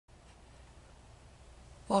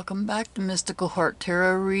Welcome back to Mystical Heart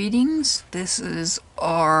Tarot Readings. This is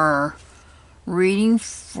our reading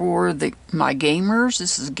for my gamers.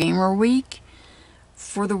 This is Gamer Week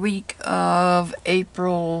for the week of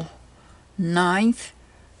April 9th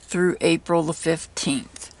through April the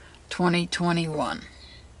 15th, 2021.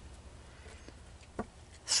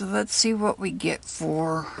 So let's see what we get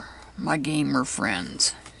for my gamer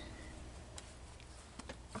friends.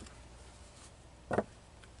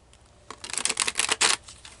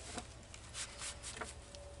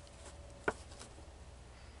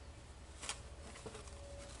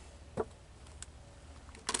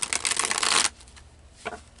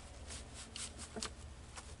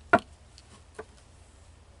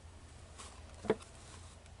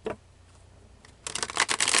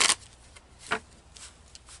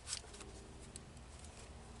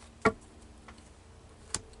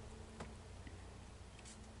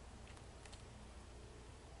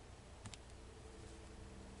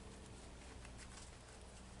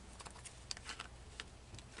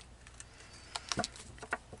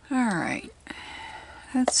 Alright,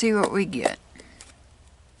 let's see what we get.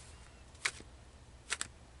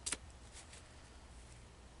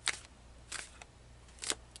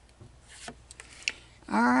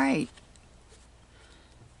 Alright,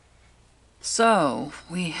 so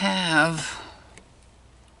we have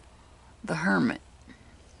the Hermit.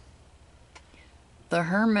 The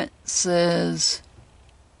Hermit says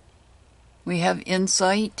we have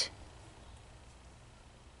insight.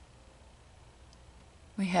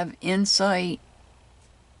 We have insight.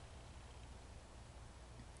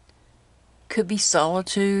 Could be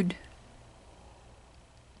solitude.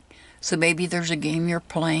 So maybe there's a game you're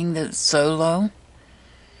playing that's solo.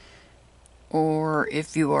 Or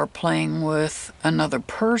if you are playing with another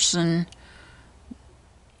person,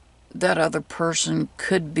 that other person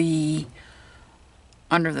could be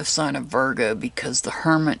under the sign of Virgo because the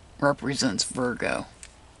Hermit represents Virgo.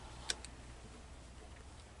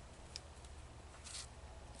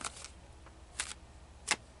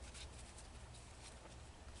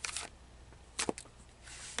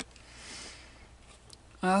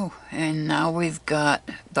 Oh, and now we've got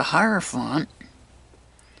the Hierophant,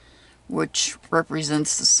 which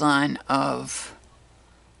represents the sign of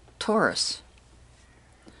Taurus.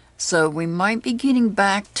 So we might be getting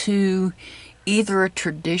back to either a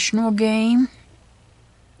traditional game,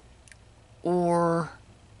 or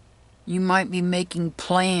you might be making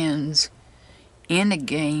plans in a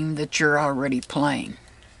game that you're already playing.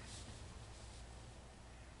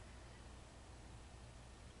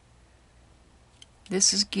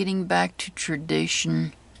 This is getting back to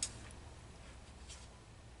tradition,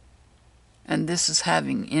 and this is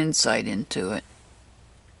having insight into it.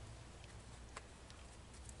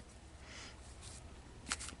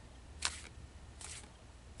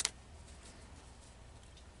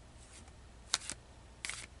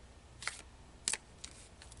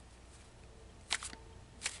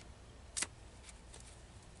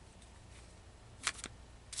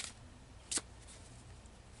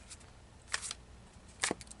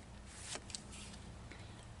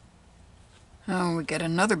 Oh, we got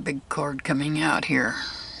another big card coming out here.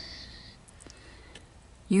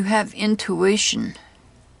 You have intuition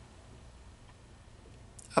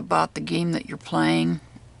about the game that you're playing,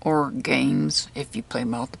 or games if you play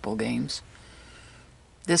multiple games.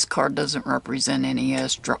 This card doesn't represent any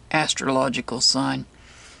astrological sign,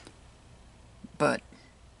 but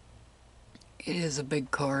it is a big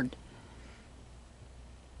card.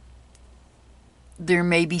 There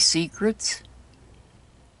may be secrets.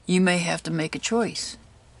 You may have to make a choice.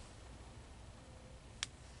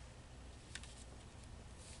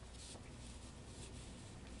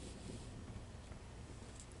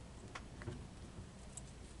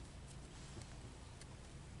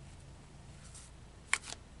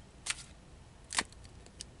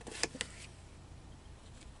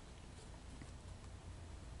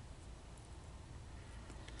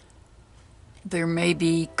 There may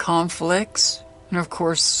be conflicts, and of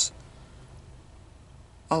course,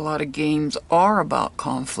 a lot of games are about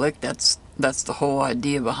conflict. That's the whole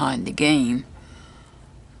idea behind the game.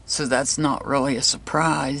 So that's not really a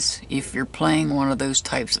surprise if you're playing one of those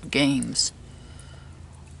types of games.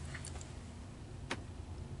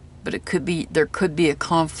 But there could be a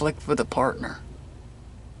conflict with a partner.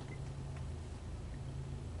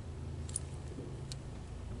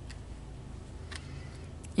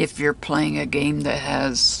 If you're playing a game that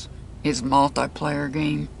is a multiplayer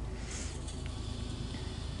game.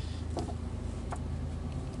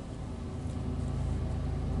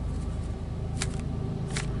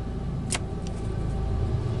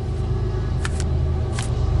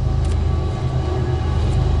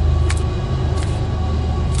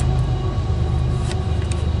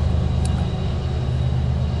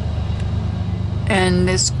 And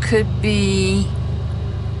this could be,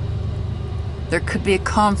 there could be a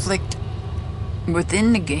conflict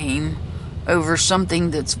within the game over something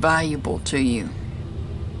that's valuable to you.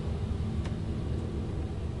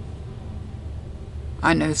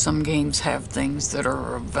 I know some games have things that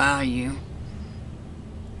are of value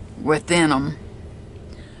within them,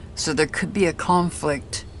 so there could be a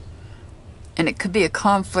conflict, and it could be a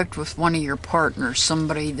conflict with one of your partners,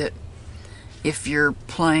 somebody that, if you're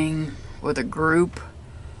playing with a group,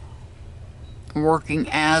 working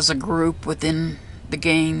as a group within the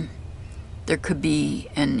game, there could be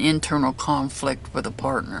an internal conflict with a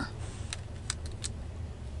partner.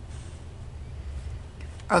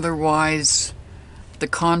 Otherwise, the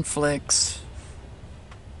conflicts,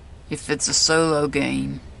 if it's a solo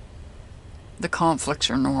game, the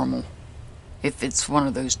conflicts are normal if it's one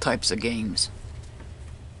of those types of games.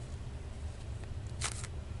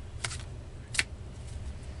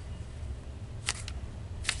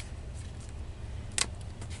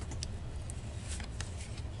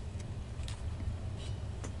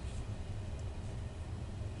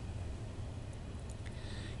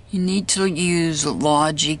 You need to use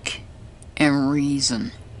logic and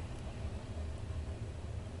reason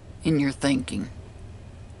in your thinking.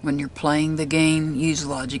 When you're playing the game, use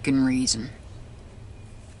logic and reason.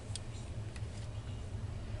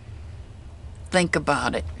 Think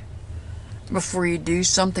about it. Before you do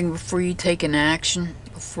something, before you take an action,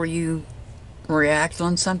 before you react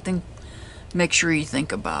on something, make sure you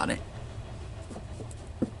think about it.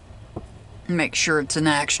 Make sure it's an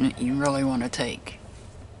action that you really want to take.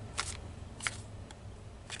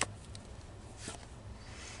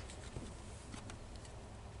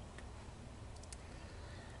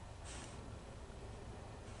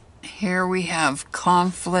 Here we have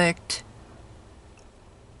conflict.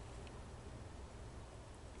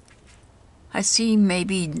 I see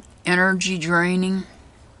maybe energy draining,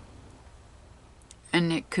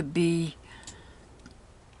 and it could be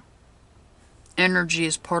energy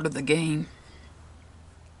is part of the game.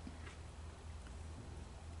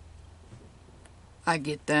 I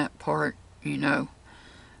get that part, you know.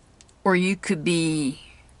 Or you could be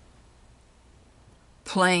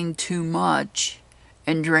playing too much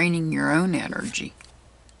and draining your own energy.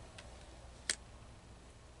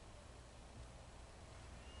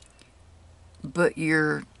 But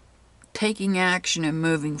you're taking action and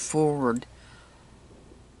moving forward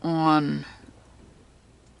on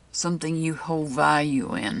something you hold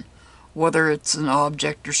value in, whether it's an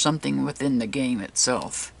object or something within the game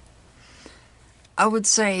itself. I would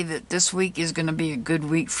say that this week is going to be a good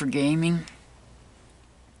week for gaming,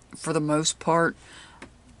 for the most part.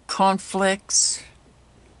 Conflicts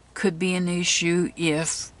could be an issue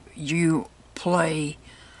if you play,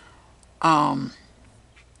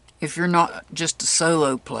 if you're not just a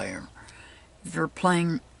solo player. If you're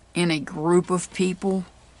playing in a group of people,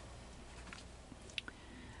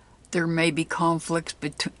 there may be conflicts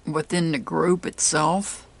within the group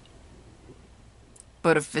itself.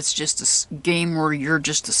 But if it's just a game where you're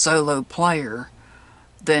just a solo player,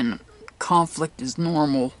 then conflict is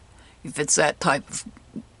normal if it's that type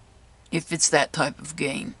of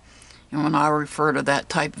game. And when I refer to that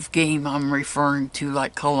type of game, I'm referring to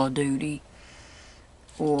like Call of Duty,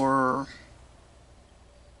 or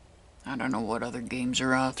I don't know what other games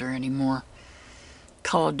are out there anymore.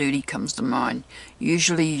 Call of Duty comes to mind.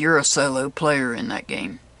 Usually you're a solo player in that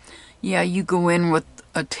game. Yeah, you go in with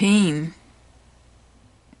a team,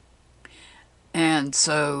 and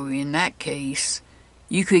so in that case,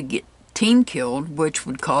 you could get team killed, which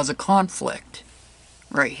would cause a conflict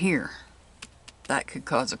right here. That could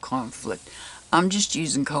cause a conflict. I'm just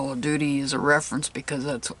using Call of Duty as a reference because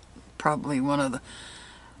that's probably one of the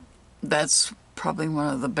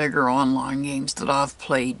bigger online games that I've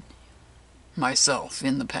played myself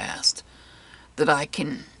in the past, that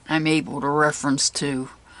I'm able to reference to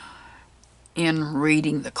in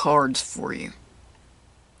reading the cards for you.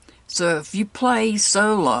 So if you play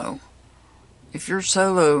solo, if you're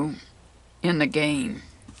solo in the game,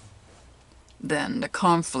 then the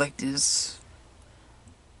conflict is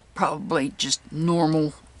probably just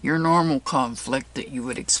normal, your normal conflict that you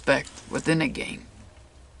would expect within a game.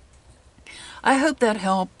 I hope that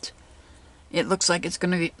helped. It looks like it's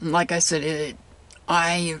going to be, like I said,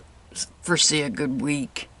 I foresee a good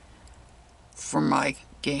week for my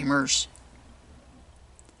gamers.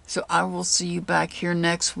 So I will see you back here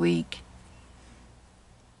next week.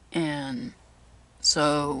 And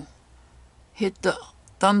so hit the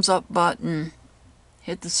thumbs up button,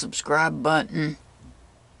 hit the subscribe button,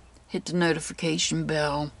 hit the notification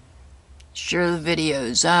bell, share the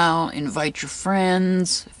videos out, invite your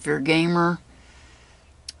friends if you're a gamer,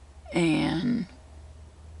 and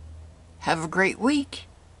Have a great week.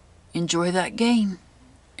 Enjoy that game.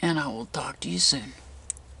 And I will talk to you soon.